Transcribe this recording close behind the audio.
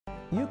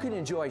You can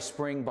enjoy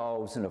spring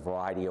bulbs in a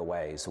variety of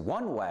ways.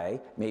 One way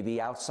may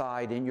be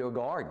outside in your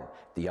garden.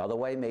 The other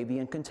way may be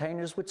in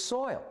containers with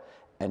soil.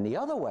 And the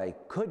other way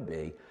could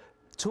be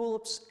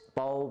tulips,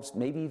 bulbs,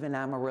 maybe even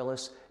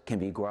amaryllis can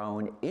be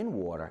grown in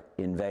water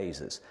in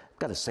vases. I've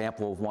got a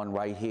sample of one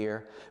right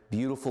here.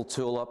 Beautiful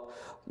tulip.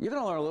 You're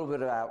going to learn a little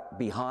bit about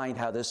behind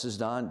how this is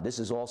done. This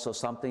is also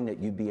something that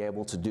you'd be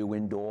able to do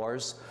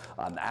indoors.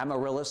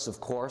 Amaryllis, of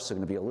course, are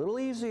going to be a little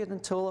easier than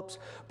tulips,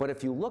 but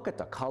if you look at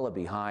the color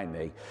behind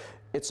me,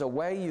 it's a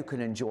way you can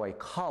enjoy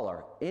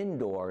color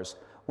indoors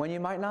when you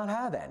might not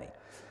have any.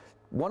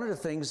 One of the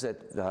things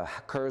that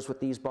occurs with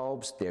these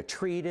bulbs, they're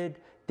treated,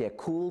 they're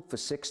cooled for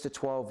 6 to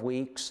 12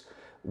 weeks,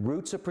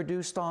 roots are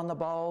produced on the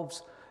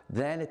bulbs,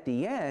 then at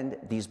the end,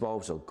 these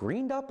bulbs are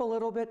greened up a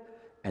little bit,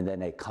 and then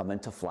they come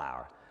into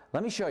flower.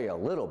 Let me show you a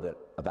little bit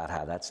about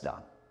how that's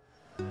done.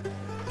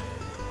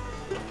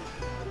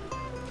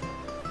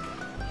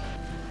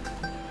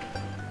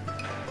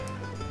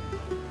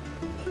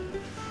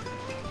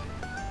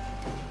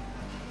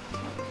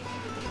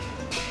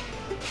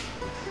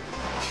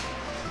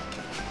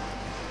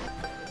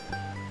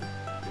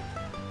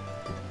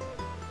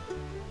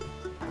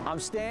 I'm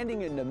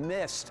standing in the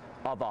midst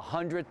of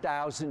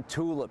 100,000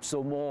 tulips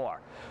or more.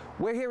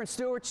 We're here in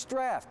Stewart's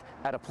Draft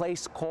at a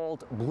place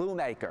called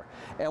Bloomacre.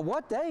 And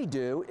what they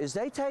do is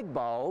they take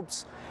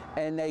bulbs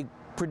and they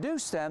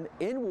produce them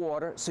in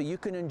water so you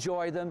can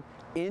enjoy them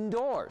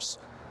indoors.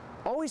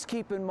 Always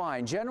keep in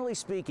mind, generally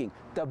speaking,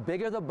 the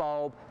bigger the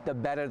bulb, the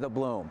better the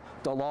bloom.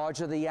 The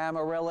larger the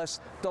amaryllis,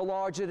 the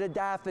larger the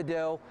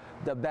daffodil,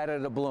 the better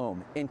the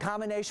bloom. In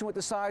combination with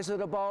the size of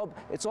the bulb,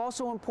 it's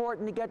also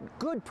important to get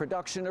good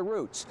production of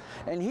roots.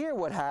 And here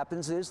what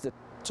happens is the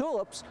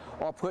tulips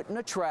are put in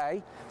a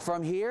tray.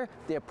 From here,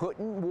 they're put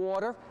in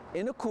water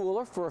in a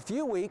cooler for a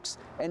few weeks,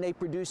 and they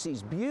produce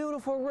these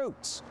beautiful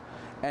roots.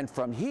 And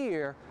from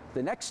here,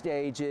 the next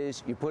stage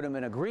is you put them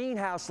in a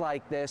greenhouse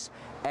like this,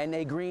 and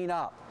they green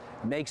up.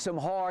 Makes them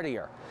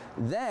hardier.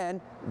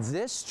 Then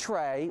this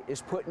tray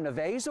is put in a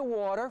vase of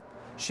water,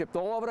 shipped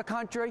all over the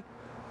country,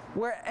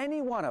 where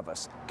any one of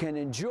us can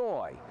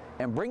enjoy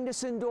and bring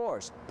this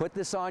indoors. Put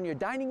this on your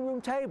dining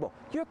room table,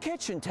 your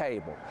kitchen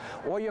table,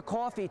 or your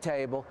coffee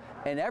table,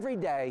 and every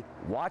day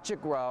watch it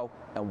grow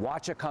and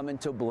watch it come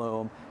into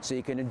bloom so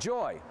you can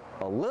enjoy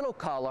a little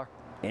color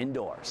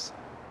indoors.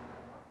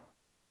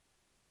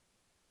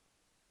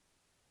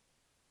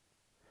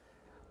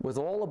 With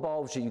all the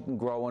bulbs you can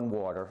grow in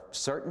water,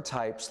 certain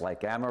types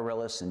like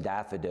amaryllis and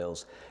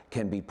daffodils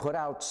can be put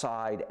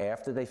outside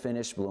after they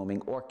finish blooming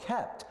or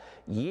kept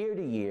year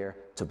to year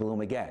to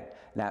bloom again.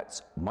 Now,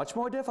 it's much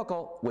more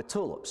difficult with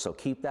tulips, so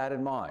keep that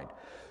in mind.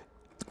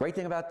 The great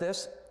thing about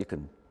this, you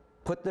can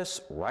put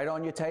this right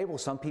on your table.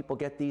 Some people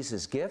get these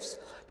as gifts.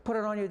 Put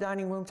it on your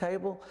dining room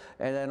table,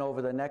 and then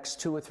over the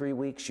next 2 or 3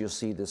 weeks, you'll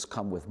see this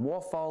come with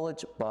more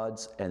foliage,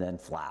 buds, and then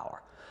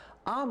flower.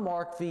 I'm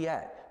Mark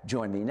Viette.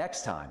 Join me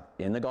next time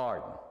in the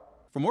garden.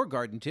 For more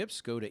garden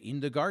tips, go to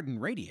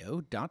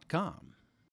inthegardenradio.com.